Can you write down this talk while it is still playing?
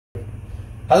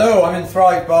Hello, I'm in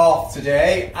Thrive Bath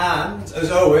today, and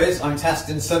as always I'm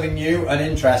testing something new and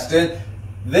interesting.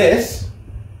 This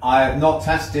I have not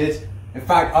tested. In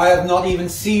fact, I have not even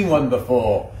seen one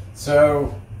before,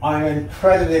 so I'm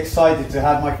incredibly excited to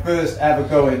have my first ever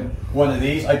go in one of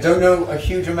these. I don't know a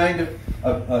huge amount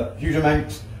about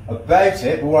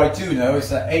it, but what I do know is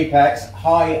that Apex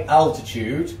high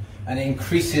altitude, and it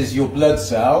increases your blood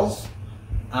cells,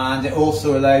 and it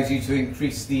also allows you to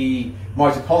increase the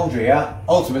mitochondria,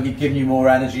 ultimately giving you more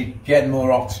energy, getting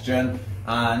more oxygen,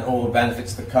 and all the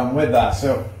benefits that come with that.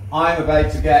 So I'm about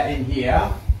to get in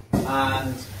here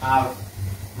and have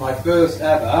my first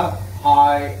ever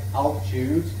high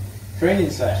altitude training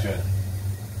session.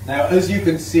 Now, as you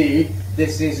can see,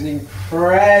 this is an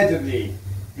incredibly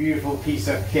beautiful piece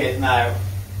of kit. Now,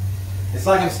 it's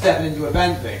like I'm stepping into a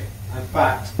Bentley. In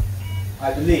fact,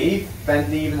 I believe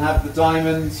Bentley even have the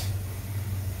diamond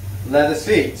leather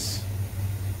seats.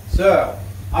 So,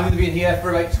 I'm going to be in here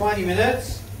for about 20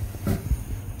 minutes.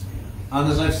 And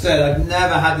as I've said, I've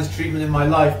never had this treatment in my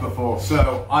life before,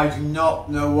 so I do not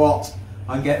know what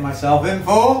I'm getting myself in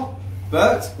for,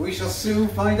 but we shall soon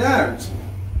find out.